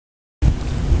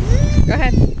Go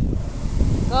ahead.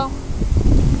 Go.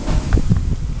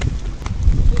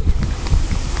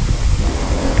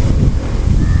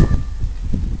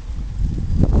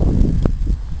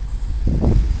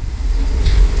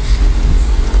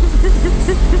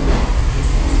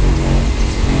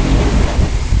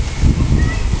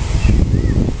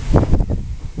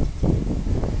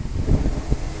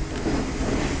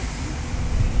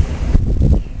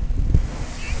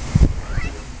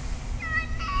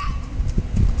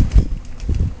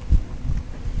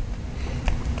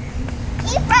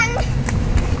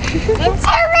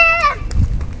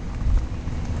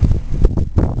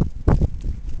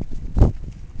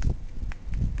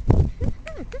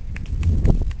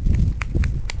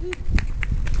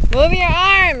 Move your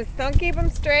arms. Don't keep them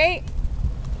straight.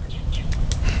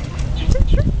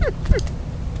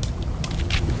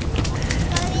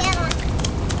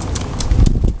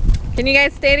 Can you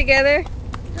guys stay together?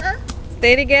 Huh?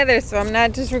 Stay together so I'm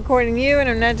not just recording you and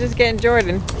I'm not just getting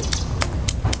Jordan.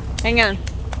 Hang on.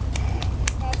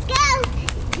 Let's go.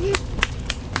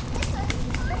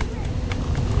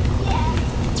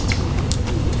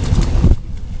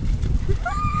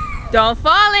 Don't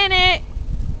fall in it.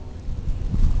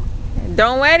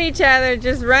 Don't wet each other,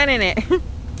 just run in it. Come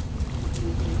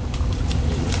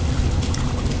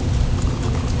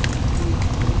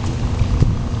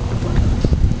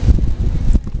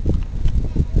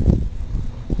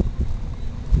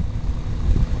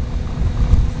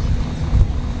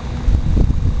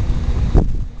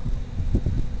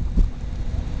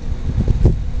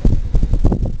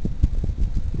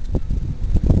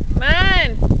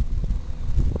on.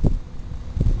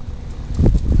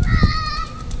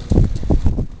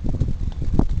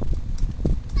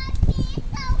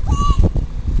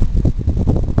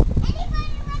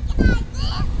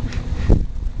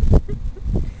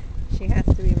 She has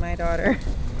to be my daughter.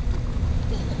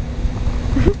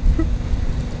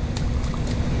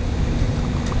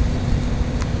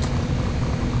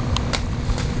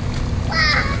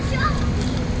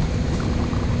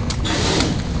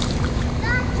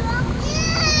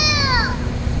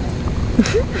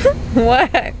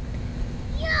 What? Yeah.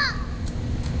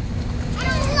 I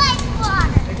don't like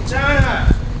water. Hey, China!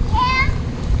 Yeah.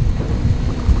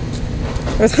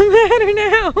 What's the matter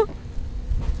now? The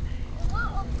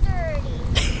water looks dirty.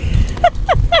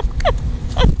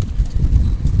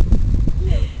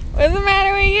 What's the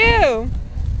matter with you?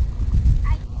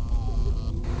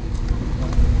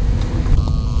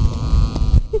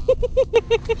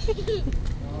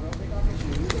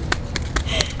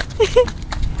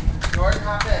 Jordan,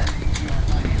 hop in.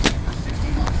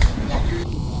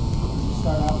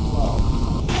 Start out slow.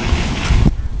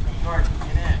 Jordan,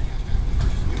 get in.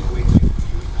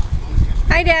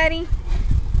 Hi, Daddy.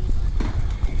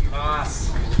 Boss.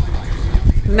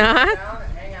 Not? Down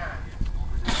and hang on.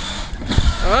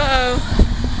 Uh-oh.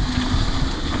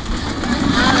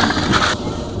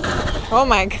 Oh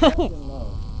my God.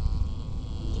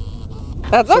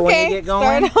 That's So when okay. you get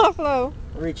going- Start off low.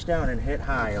 Reach down and hit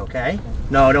high, okay?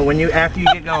 No, after you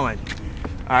get going.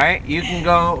 Alright, you can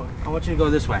go, I want you to go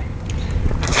this way.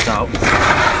 So,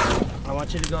 I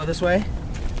want you to go this way.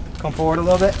 Come forward a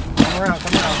little bit. Come around,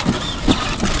 come around.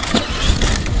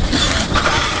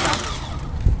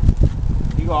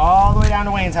 You go all the way down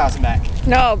to Wayne's house and back.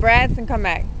 No, Brad's and come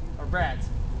back. Or Brad's.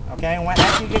 Okay, and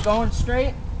after you get going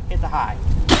straight, hit the high.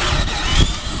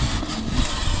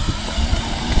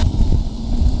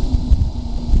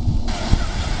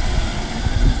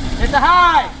 Hit the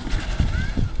high!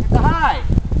 Hit the high!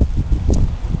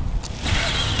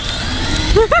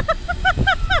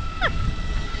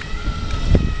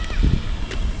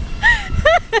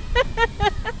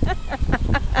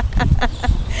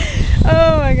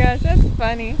 Oh my gosh, that's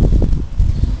funny.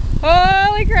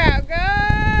 Holy crap,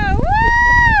 go!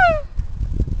 Woo!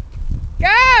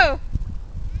 Go!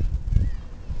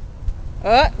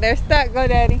 Oh, they're stuck. Go,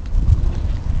 Daddy.